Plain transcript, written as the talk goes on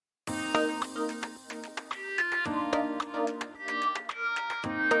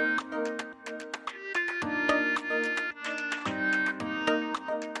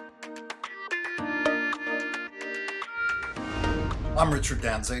I'm Richard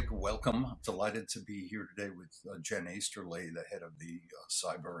Danzig. Welcome. Delighted to be here today with Jen Easterly, the head of the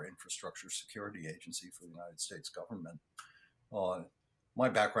Cyber Infrastructure Security Agency for the United States government. My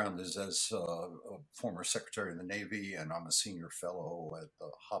background is as a former Secretary of the Navy, and I'm a senior fellow at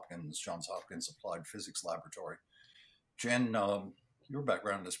the Johns Hopkins Applied Physics Laboratory. Jen, your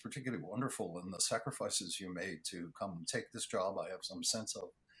background is particularly wonderful, and the sacrifices you made to come take this job, I have some sense of.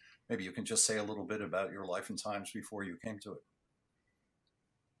 Maybe you can just say a little bit about your life and times before you came to it.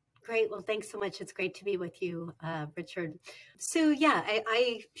 Great. Well, thanks so much. It's great to be with you, Richard. So yeah,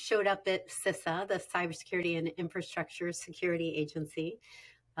 I showed up at CISA, the Cybersecurity and Infrastructure Security Agency,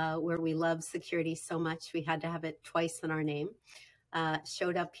 where we love security so much we had to have it twice in our name.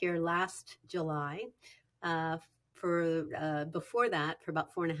 Showed up here last July. Before that, for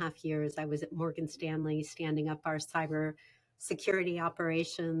about 4.5 years, I was at Morgan Stanley standing up our cyber security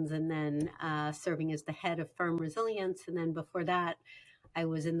operations and then serving as the head of firm resilience. And then before that, I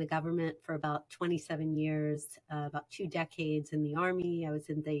was in the government for about 27 years, about 2 decades in the Army. I was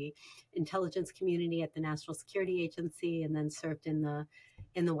in the intelligence community at the National Security Agency, and then served in the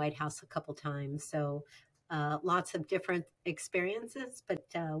White House a couple times. So lots of different experiences, but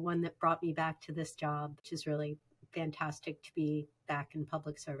one that brought me back to this job, which is really fantastic to be back in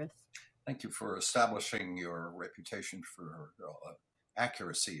public service. Thank you for establishing your reputation for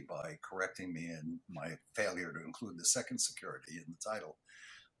accuracy by correcting me in my failure to include the second security in the title.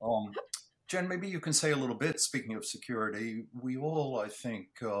 Jen, maybe you can say a little bit, speaking of security, we all, I think,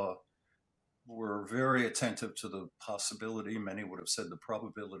 were very attentive to the possibility, many would have said the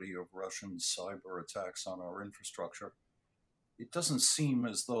probability of Russian cyber attacks on our infrastructure. It doesn't seem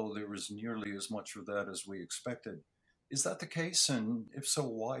as though there is nearly as much of that as we expected. Is that the case? And if so,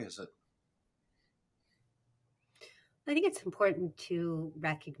 why is it? I think it's important to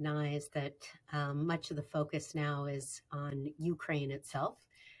recognize that much of the focus now is on Ukraine itself,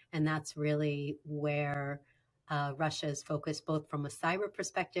 and that's really where Russia is focused, both from a cyber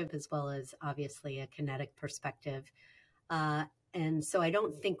perspective as well as obviously a kinetic perspective. And so I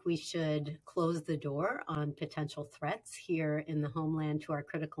don't think we should close the door on potential threats here in the homeland to our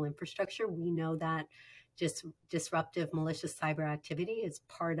critical infrastructure. We know that just disruptive malicious cyber activity is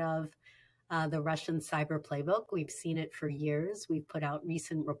part of the Russian cyber playbook. We've seen it for years. We've put out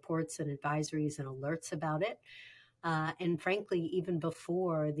recent reports and advisories and alerts about it. And frankly, even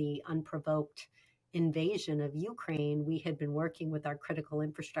before the unprovoked invasion of Ukraine, we had been working with our critical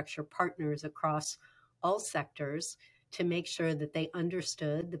infrastructure partners across all sectors to make sure that they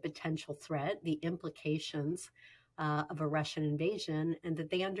understood the potential threat, the implications of a Russian invasion, and that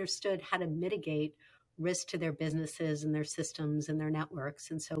they understood how to mitigate risk to their businesses and their systems and their networks.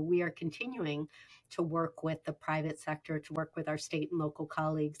 And so we are continuing to work with the private sector, to work with our state and local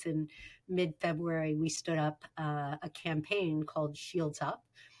colleagues. In mid-February, we stood up a campaign called Shields Up.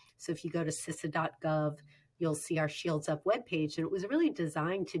 So if you go to CISA.gov, you'll see our Shields Up webpage. And it was really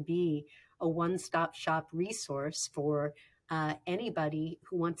designed to be a one-stop shop resource for anybody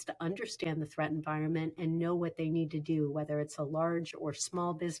who wants to understand the threat environment and know what they need to do, whether it's a large or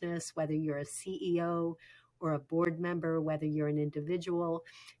small business, whether you're a CEO or a board member, whether you're an individual.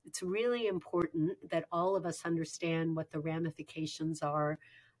 It's really important that all of us understand what the ramifications are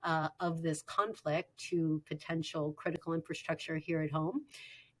of this conflict to potential critical infrastructure here at home.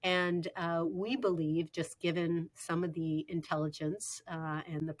 And we believe, just given some of the intelligence,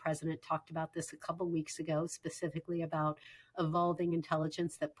 and the president talked about this a couple of weeks ago, specifically about evolving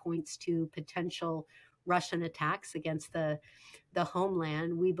intelligence that points to potential Russian attacks against the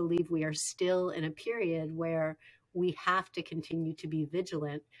homeland, we believe we are still in a period where we have to continue to be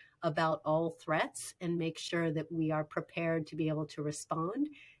vigilant about all threats and make sure that we are prepared to be able to respond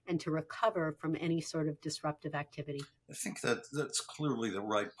and to recover from any sort of disruptive activity. I think that that's clearly the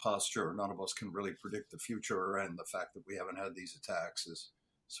right posture. None of us can really predict the future, and the fact that we haven't had these attacks is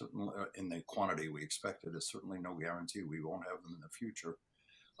certainly, in the quantity we expected, is certainly no guarantee we won't have them in the future.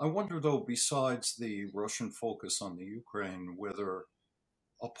 I wonder, though, besides the Russian focus on the Ukraine, whether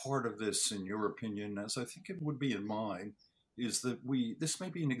a part of this, in your opinion, as I think it would be in mine, is that this may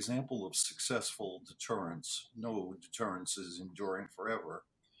be an example of successful deterrence. No deterrence is enduring forever,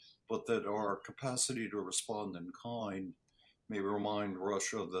 but that our capacity to respond in kind may remind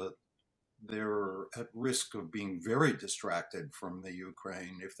Russia that they're at risk of being very distracted from the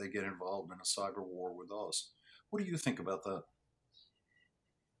Ukraine if they get involved in a cyber war with us. What do you think about that?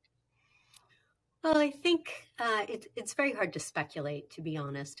 Well, I think it's very hard to speculate, to be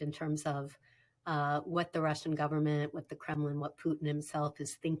honest, in terms of what the Russian government, what the Kremlin, what Putin himself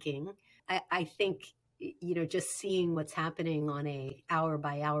is thinking. I think, just seeing what's happening on a hour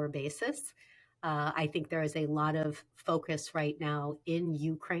by hour basis, I think there is a lot of focus right now in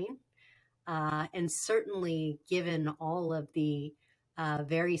Ukraine. And certainly, given all of the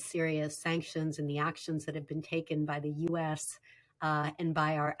very serious sanctions and the actions that have been taken by the U.S. And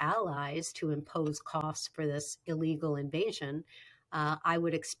by our allies to impose costs for this illegal invasion, I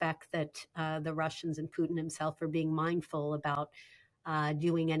would expect that the Russians and Putin himself are being mindful about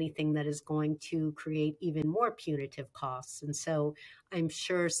doing anything that is going to create even more punitive costs. And so I'm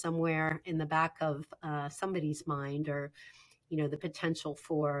sure somewhere in the back of somebody's mind, or the potential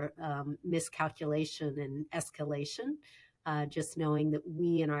for miscalculation and escalation. Just knowing that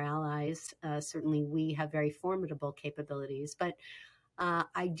we and our allies, certainly we have very formidable capabilities. But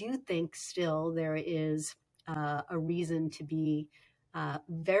I do think still there is a reason to be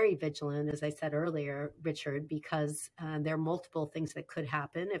very vigilant, as I said earlier, Richard, because there are multiple things that could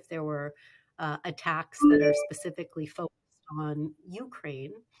happen if there were attacks that are specifically focused on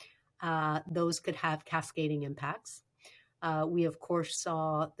Ukraine. Those could have cascading impacts. We, of course,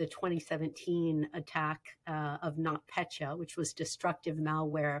 saw the 2017 attack of NotPetya, which was destructive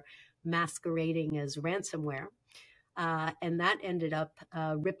malware masquerading as ransomware. And that ended up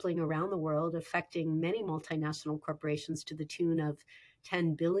rippling around the world, affecting many multinational corporations to the tune of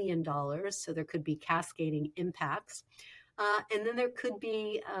 $10 billion. So there could be cascading impacts. And then there could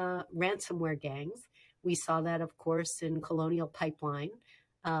be ransomware gangs. We saw that, of course, in Colonial Pipeline.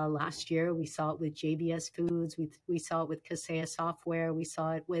 Last year, we saw it with JBS Foods. We saw it with Kaseya Software. We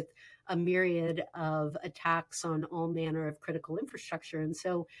saw it with a myriad of attacks on all manner of critical infrastructure. And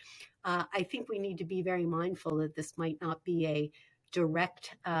so I think we need to be very mindful that this might not be a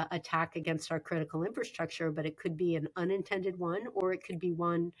direct attack against our critical infrastructure, but it could be an unintended one, or it could be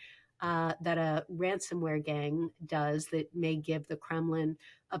one that a ransomware gang does that may give the Kremlin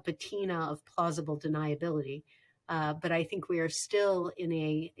a patina of plausible deniability. But I think we are still in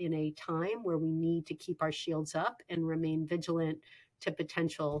a time where we need to keep our shields up and remain vigilant to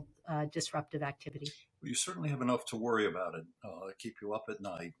potential disruptive activity. Well, you certainly have enough to worry about it, keep you up at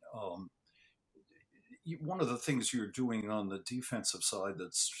night. One of the things you're doing on the defensive side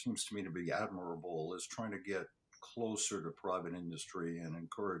that seems to me to be admirable is trying to get closer to private industry and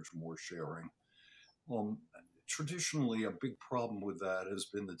encourage more sharing. Traditionally, a big problem with that has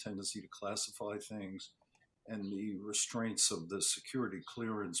been the tendency to classify things and the restraints of the security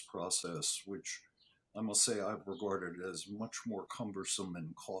clearance process, which I must say I've regarded as much more cumbersome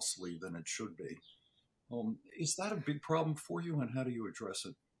and costly than it should be. Is that a big problem for you, and how do you address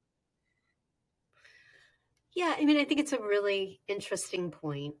it? Yeah, I mean, I think it's a really interesting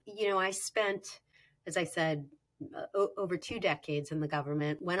point. I spent, as I said, over 2 decades in the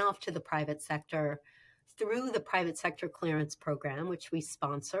government, went off to the private sector through the private sector clearance program, which we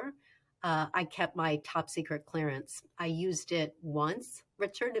sponsor. I kept my top secret clearance. I used it once,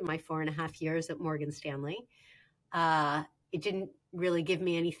 Richard, in my 4.5 years at Morgan Stanley. It didn't really give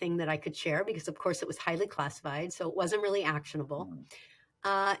me anything that I could share because, of course, it was highly classified, so it wasn't really actionable.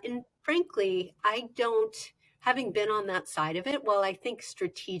 And frankly, having been on that side of it, while I think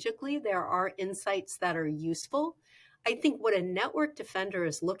strategically there are insights that are useful, I think what a network defender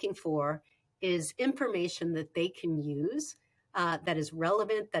is looking for is information that they can use, that is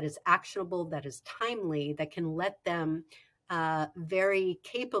relevant, that is actionable, that is timely, that can let them very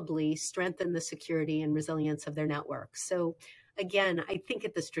capably strengthen the security and resilience of their network. So again, I think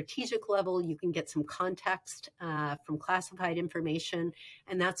at the strategic level, you can get some context from classified information.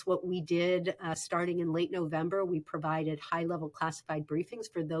 And that's what we did starting in late November. We provided high-level classified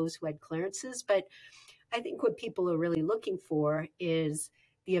briefings for those who had clearances. But I think what people are really looking for is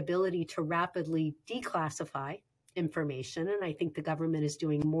the ability to rapidly declassify information. And I think the government is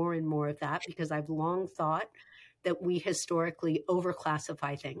doing more and more of that, because I've long thought that we historically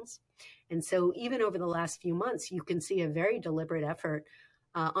overclassify things. And so even over the last few months, you can see a very deliberate effort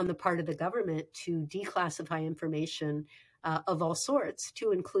on the part of the government to declassify information of all sorts,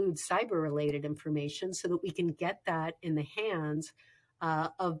 to include cyber-related information, so that we can get that in the hands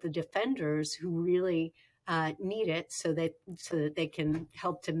of the defenders who really need it, so that they can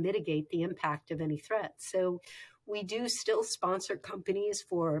help to mitigate the impact of any threat. So we do still sponsor companies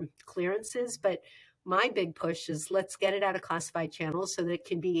for clearances, but my big push is let's get it out of classified channels so that it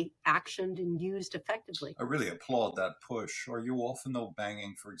can be actioned and used effectively. I really applaud that push. Are you often, though,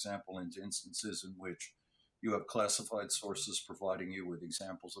 banging, for example, into instances in which you have classified sources providing you with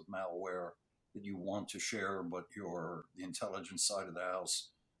examples of malware that you want to share, but the intelligence side of the house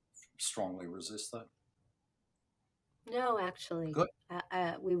strongly resist that? No, actually, Good.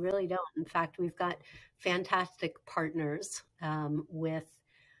 we really don't. In fact, we've got fantastic partners with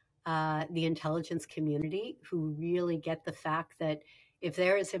the intelligence community who really get the fact that if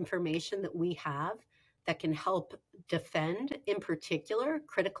there is information that we have that can help defend, in particular,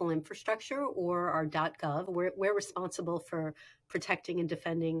 critical infrastructure or our .gov, we're responsible for protecting and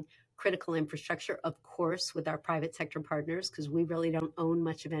defending critical infrastructure, of course, with our private sector partners, because we really don't own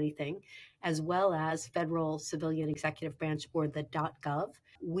much of anything, as well as federal civilian executive branch or the .gov.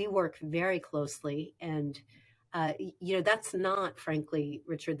 We work very closely, and that's not, frankly,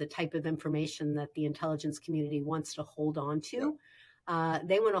 Richard, the type of information that the intelligence community wants to hold on to.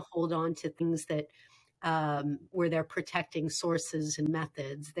 They want to hold on to things that where they're protecting sources and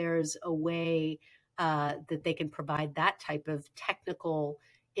methods. There's a way that they can provide that type of technical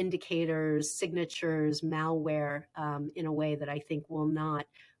indicators, signatures, malware in a way that I think will not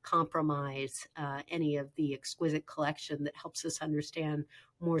compromise any of the exquisite collection that helps us understand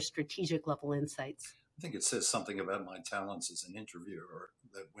more strategic level insights. I think it says something about my talents as an interviewer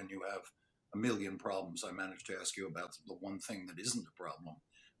that when you have a million problems, I managed to ask you about the one thing that isn't a problem,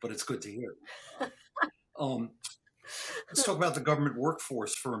 but it's good to hear. Let's talk about the government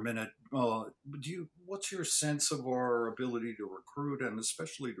workforce for a minute. What's your sense of our ability to recruit and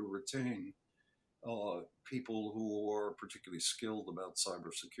especially to retain people who are particularly skilled about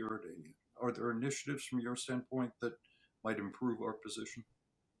cybersecurity? Are there initiatives from your standpoint that might improve our position?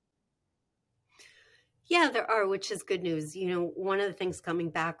 Yeah, there are, which is good news. One of the things coming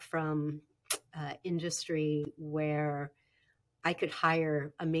back from industry where I could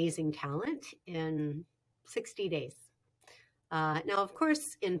hire amazing talent in 60 days. Now, of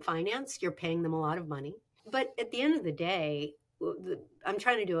course, in finance, you're paying them a lot of money. But at the end of the day, I'm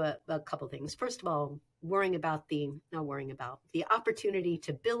trying to do a couple things. First of all, worrying about the opportunity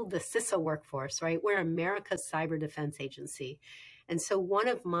to build the CISA workforce, right? We're America's cyber defense agency. And so one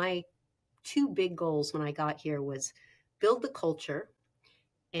of my two big goals when I got here was build the culture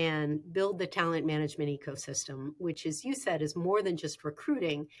and build the talent management ecosystem, which, as you said, is more than just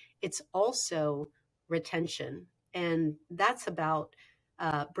recruiting. It's also retention. And that's about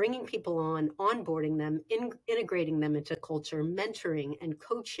bringing people on, onboarding them, integrating them into culture, mentoring and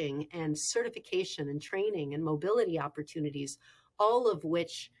coaching and certification and training and mobility opportunities, all of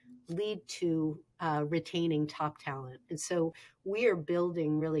which lead to retaining top talent. And so we are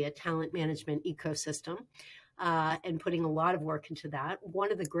building really a talent management ecosystem and putting a lot of work into that.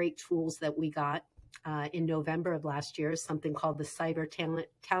 One of the great tools that we got in November of last year is something called the Cyber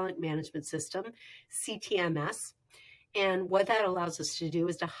Talent Management System, CTMS. And what that allows us to do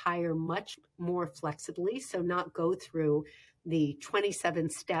is to hire much more flexibly, so not go through the 27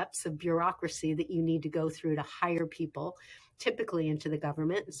 steps of bureaucracy that you need to go through to hire people, typically into the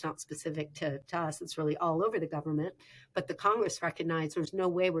government. It's not specific to us. It's really all over the government. But the Congress recognized there's no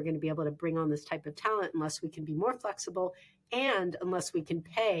way we're going to be able to bring on this type of talent unless we can be more flexible and unless we can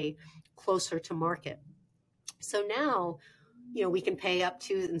pay closer to market. So now, we can pay up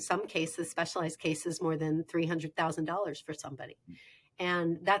to, in some cases, specialized cases, more than $300,000 for somebody.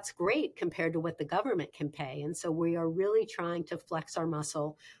 And that's great compared to what the government can pay. And so we are really trying to flex our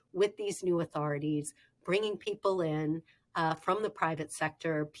muscle with these new authorities, bringing people in from the private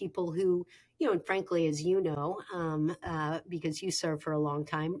sector, people who, and frankly, as you know, because you served for a long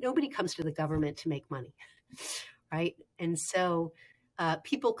time, nobody comes to the government to make money, right? And so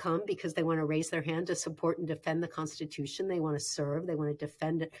people come because they want to raise their hand to support and defend the Constitution. They want to serve. They want to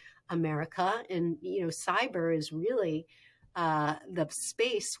defend America. And, cyber is really the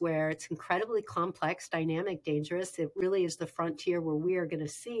space where it's incredibly complex, dynamic, dangerous. It really is the frontier where we are going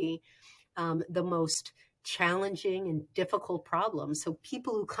to see the most challenging and difficult problems. So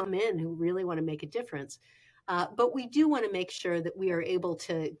people who come in who really want to make a difference. But we do want to make sure that we are able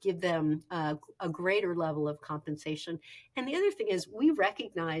to give them a greater level of compensation. And the other thing is we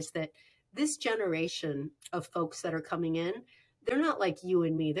recognize that this generation of folks that are coming in, they're not like you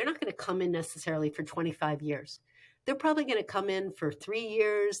and me. They're not going to come in necessarily for 25 years. They're probably going to come in for 3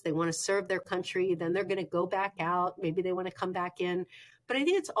 years. They want to serve their country. Then they're going to go back out. Maybe they want to come back in. But I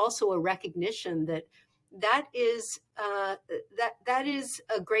think it's also a recognition that is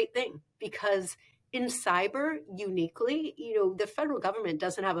a great thing, because in cyber, uniquely, the federal government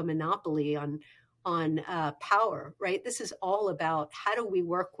doesn't have a monopoly on power, right? This is all about how do we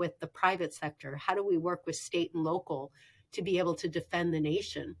work with the private sector? How do we work with state and local to be able to defend the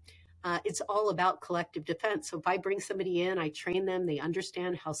nation? It's all about collective defense. So if I bring somebody in, I train them, they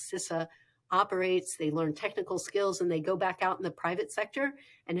understand how CISA operates, they learn technical skills, and they go back out in the private sector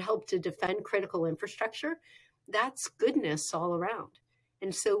and help to defend critical infrastructure. That's goodness all around.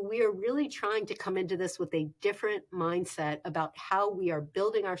 And so we are really trying to come into this with a different mindset about how we are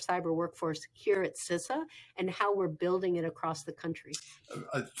building our cyber workforce here at CISA and how we're building it across the country.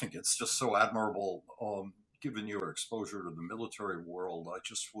 I think it's just so admirable. Given your exposure to the military world, I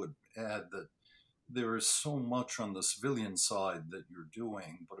just would add that there is so much on the civilian side that you're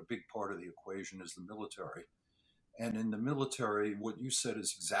doing, but a big part of the equation is the military. And in the military, what you said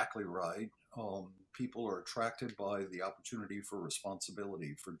is exactly right. People are attracted by the opportunity for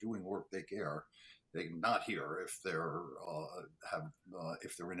responsibility, for doing work they care. They're not here if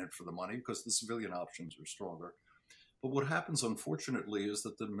if they're in it for the money, because the civilian options are stronger. But what happens, unfortunately, is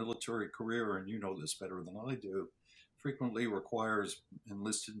that the military career, and you know this better than I do, frequently requires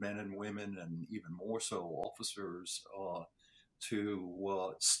enlisted men and women, and even more so officers,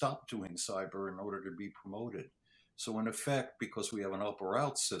 to stop doing cyber in order to be promoted. So in effect, because we have an up or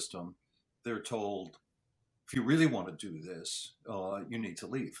out system, they're told, if you really want to do this, you need to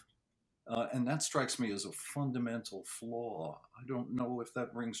leave. And that strikes me as a fundamental flaw. I don't know if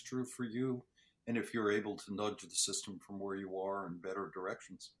that rings true for you, and if you're able to nudge the system from where you are in better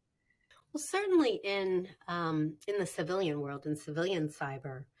directions. Well, certainly in the civilian world, in civilian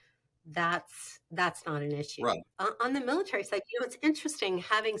cyber, that's not an issue. Right. On the military side, it's interesting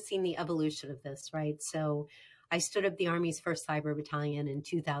having seen the evolution of this, right? So I stood up the Army's first cyber battalion in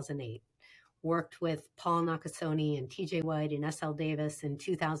 2008, worked with Paul Nakasone and TJ White and SL Davis in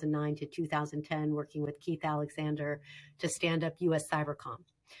 2009 to 2010, working with Keith Alexander to stand up US Cybercom.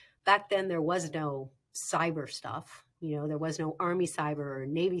 Back then, there was no cyber stuff. There was no Army cyber or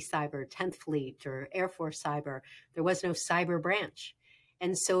Navy cyber, 10th Fleet or Air Force cyber. There was no cyber branch.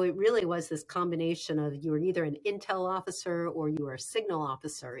 And so it really was this combination of you were either an intel officer or you were a signal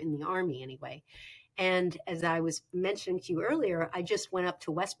officer in the Army anyway. And as I was mentioning to you earlier, I just went up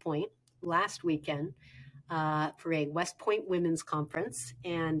to West Point last weekend for a West Point Women's Conference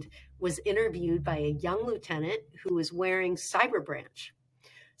and was interviewed by a young lieutenant who was wearing cyber branch.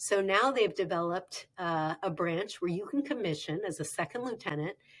 So now they've developed a branch where you can commission as a second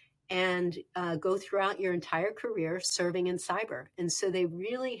lieutenant and go throughout your entire career serving in cyber. And so they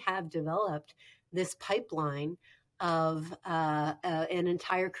really have developed this pipeline of an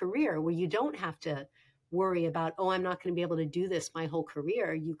entire career where you don't have to worry about, I'm not going to be able to do this my whole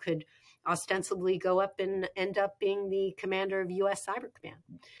career. You could ostensibly go up and end up being the commander of US Cyber Command.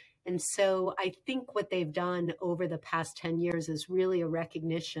 And so I think what they've done over the past 10 years is really a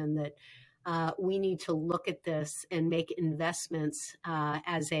recognition that we need to look at this and make investments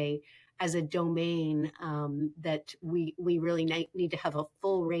as a domain that we really need to have a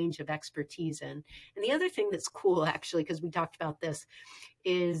full range of expertise in. And the other thing that's cool, actually, because we talked about this,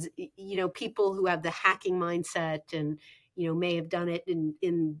 is people who have the hacking mindset and may have done it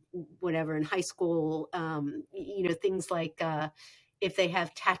in high school, things like if they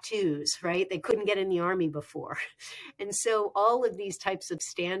have tattoos, right? They couldn't get in the Army before. And so all of these types of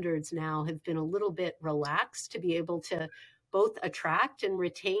standards now have been a little bit relaxed to be able to both attract and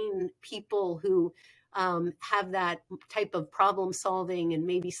retain people who have that type of problem solving and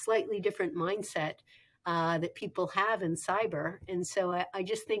maybe slightly different mindset that people have in cyber. And so I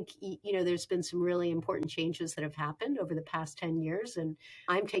just think, there's been some really important changes that have happened over the past 10 years. And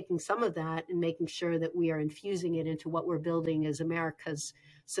I'm taking some of that and making sure that we are infusing it into what we're building as America's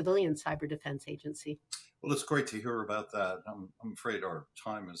civilian cyber defense agency. Well, it's great to hear about that. I'm afraid our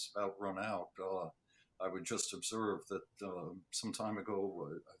time is about run out. I would just observe that some time ago,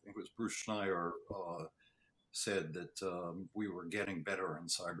 I think it was Bruce Schneier, said that we were getting better in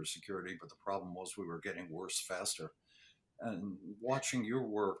cybersecurity, but the problem was we were getting worse faster. And watching your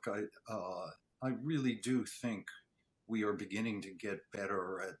work, I really do think we are beginning to get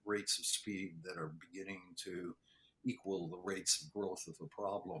better at rates of speed that are beginning to equal the rates of growth of the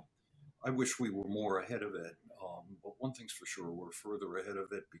problem. I wish we were more ahead of it, but one thing's for sure, we're further ahead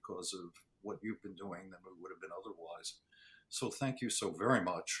of it because of what you've been doing than we would have been otherwise. So thank you so very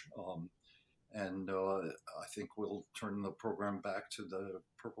much. And I think we'll turn the program back to the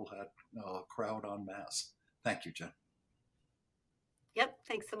Purple Hat crowd en masse. Thank you, Jen. Yep.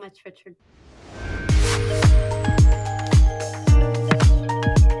 Thanks so much, Richard.